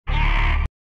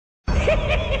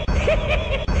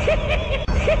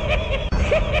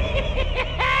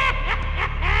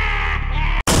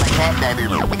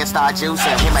Nigga start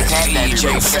juicing, hit my cat daddy.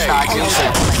 Nigga start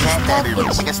juicing, hit my cat daddy.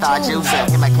 Nigga start juicing,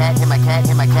 hit my cat, hit my cat,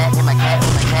 hit my cat, hit my cat,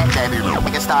 hit my cat daddy.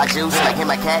 Nigga start juicing, like hit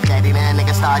my cat daddy. Then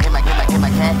nigga start hit my cat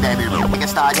daddy. Nigga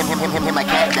start hit my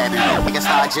cat daddy. Nigga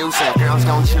start juicing, girls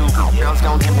gon' chew, girls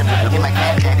gon' hit my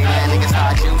cat daddy. Then nigga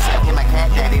start juicing, hit my cat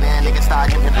daddy. Then nigga start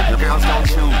girls gon'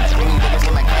 chew. Niggas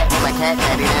hit my cat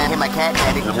daddy. Then hit my cat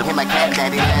daddy. Hit my cat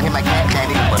daddy. Then hit my cat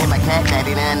daddy. Hit my cat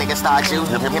daddy. Then nigga start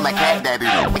juicing, hit my cat daddy.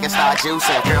 Nigga start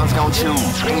juicing, girls gon' chew.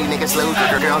 Any niggas lose,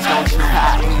 girls gon' chew.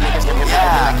 Any niggas hit my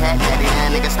cat daddy.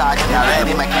 Then nigga start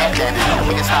hit my cat daddy.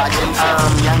 Nigga start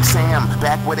juicing. Young Sam,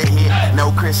 back with a hit.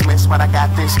 No Christmas, but I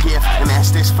got this gift, and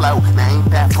that's this flow. Now ain't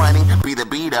that funny? Beat the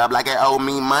beat up like it owe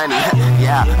me money.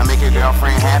 Yeah, I make your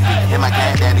girlfriend happy. And my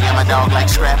cat daddy and my dog like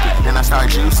Scrappy. Then I start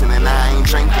juicing and I ain't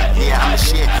drinking. Yeah, I'm the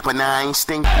shit, but now I ain't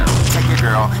stinking. Take your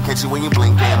girl, catch you when you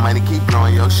blinking. Money keep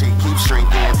growing, your shit keep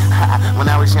shrinking. When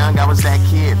I was young, I was that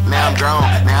kid. Now I'm grown,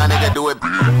 now a nigga do it.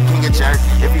 King of jerk.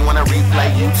 If you wanna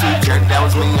replay YouTube jerk, that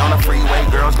was me on the freeway.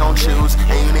 Girls gon' choose,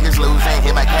 and you niggas lose. Ain't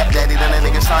hit my cat daddy, then a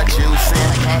nigga start juicing.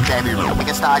 Cat daddy,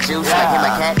 nigga start juicing. Like hit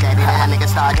my cat daddy, then a nigga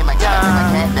start hit my cat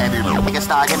daddy. Nigga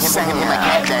start hit my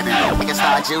cat daddy. Nigga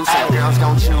start juicing. Girls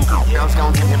gon' chew, girls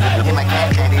gon' hit my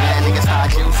cat daddy. Then a nigga start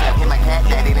juicing. Hit my cat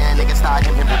daddy, then a nigga start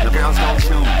girls gon'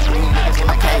 chew. Niggas hit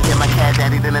my cat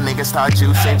daddy, then a nigga start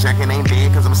juicing. Jerking ain't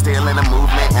dead, cause I'm still in the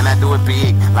movement, and I do it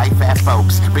big, like fat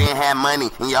folks. Being had money,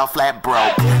 and y'all flat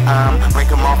broke. Break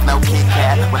them off, no Kit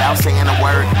Kat, without saying a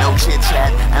word, no chit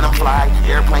chat. And I'm fly,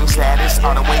 airplane status,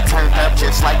 all the way turned up,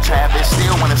 just like Travis.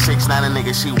 Still wanna 6'9" a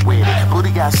nigga, she with it.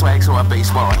 Booty got swag, so a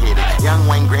baseball hit it. Young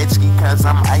Wayne Gretzky, cause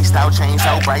I'm iced out, chain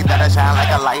so bright that I shine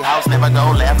like a lighthouse. Never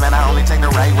go left, and I only take the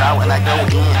right route, and I go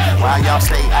in while y'all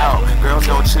stay out. Girls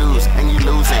gon' choose, and you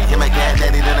losing. Hit my cat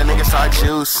daddy, then a nigga start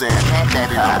juicing. Cat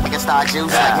daddy, nigga start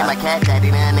juicing. Like hit my cat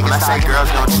daddy, then nigga start. When I say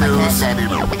girls gon' choose,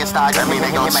 that mean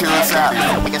they gon' choose up.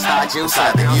 Nigga start juicing.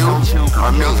 Either you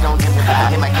or me.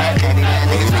 Hit my cat daddy, then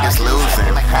niggas losing.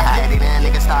 Hit my cat daddy, then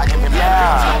nigga start. Girls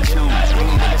gon' choose.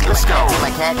 Let's go. Hit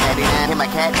my cat daddy, then hit my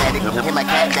cat daddy. Hit my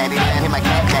cat daddy, then hit my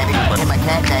cat daddy. Hit my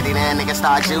cat daddy, then nigga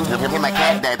start juicing. Hit my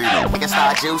cat daddy, nigga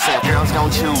start juicing. Girls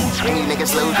gon' choose. Any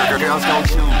niggas lose, girls gon'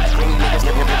 choose. Any niggas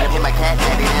hit my cat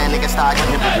daddy, then nigga start.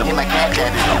 Hit my cat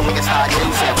daddy, nigga start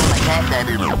juicing. Hit my cat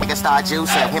daddy, nigga start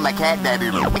juicing. Hit my cat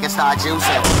daddy, nigga start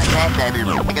juicing. Hit my cat daddy,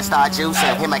 nigga start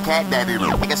juicing. Hit my cat daddy,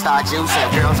 nigga start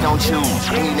juicing. Girls gon' choose.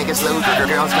 Any niggas lose,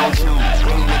 girls gon' choose.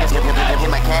 Any niggas hit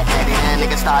my cat daddy, then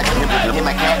nigga start. Hit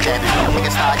my cat daddy,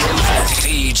 nigga start juicing.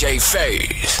 DJ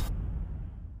Face.